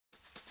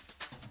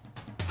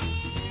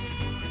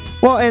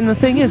Well, and the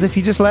thing is, if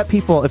you just let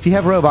people, if you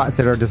have robots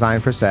that are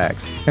designed for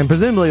sex, and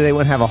presumably they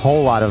wouldn't have a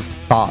whole lot of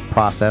thought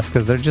process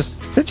because they're just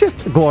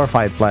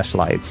glorified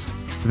fleshlights.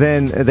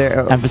 Then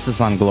they're emphasis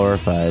on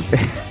glorified.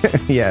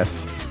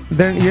 Yes,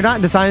 you're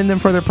not designing them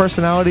for their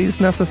personalities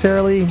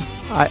necessarily,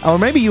 or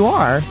maybe you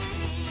are,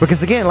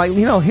 because again, like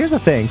here's the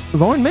thing.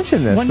 Lauren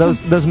mentioned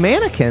this. Those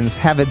mannequins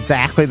have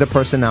exactly the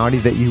personality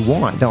that you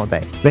want, don't they?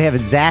 They have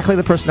exactly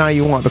the personality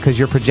you want because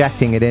you're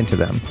projecting it into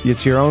them.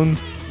 It's your own.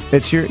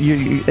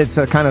 It's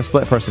a kind of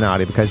split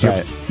personality because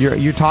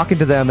you're talking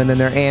to them and then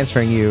they're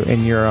answering you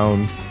in your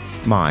own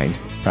mind.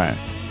 Right.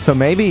 So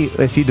maybe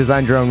if you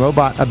designed your own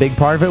robot, a big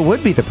part of it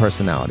would be the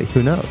personality.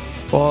 Who knows?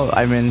 Well,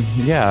 I mean,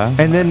 yeah.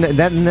 And then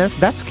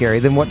that's scary.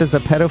 Then what does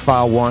a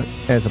pedophile want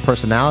as a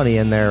personality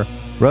in their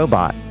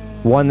robot?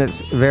 One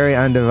that's very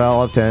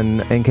undeveloped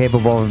and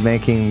incapable of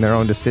making their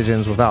own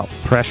decisions without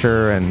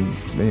pressure and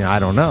I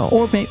don't know.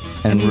 Or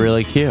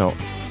really cute.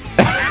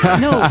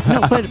 No,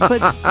 but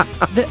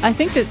I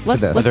think that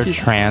let's Are there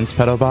trans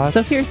pedobots?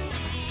 So here's,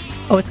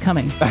 it's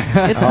coming.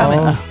 It's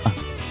coming.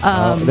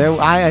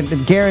 I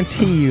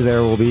guarantee you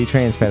there will be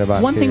trans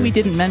pedobots. One thing we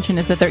didn't mention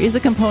is that there is a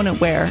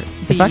component where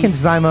if I can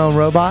design my own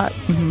robot,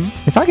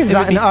 if I can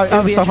design,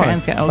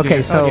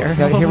 okay, so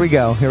here we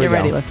go. Here we go.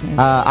 Ready, listeners?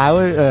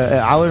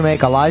 I would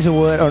make Elijah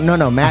Wood or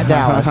no Matt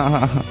Dallas.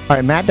 All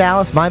right, Matt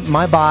Dallas.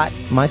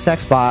 My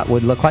sex bot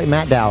would look like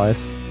Matt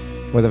Dallas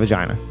with a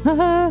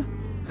vagina.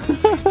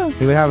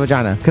 He would have a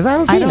vagina because I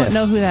have a penis. I don't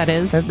know who that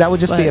is. That would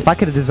just be if I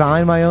could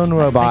design my own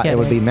robot. It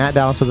would be Matt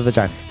Dallas with a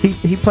vagina.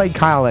 He played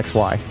Kyle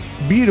XY.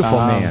 Beautiful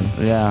man.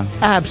 Yeah.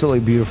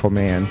 Absolutely beautiful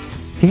man.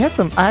 He had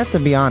some. I have to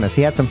be honest.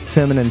 He had some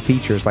feminine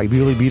features, like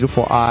really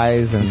beautiful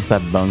eyes and it's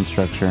that bone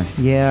structure.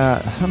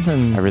 Yeah,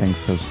 something. Everything's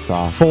so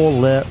soft. Full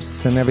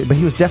lips and everything. But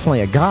he was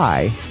definitely a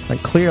guy.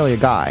 Like clearly a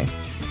guy.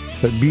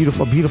 But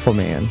beautiful, beautiful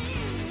man.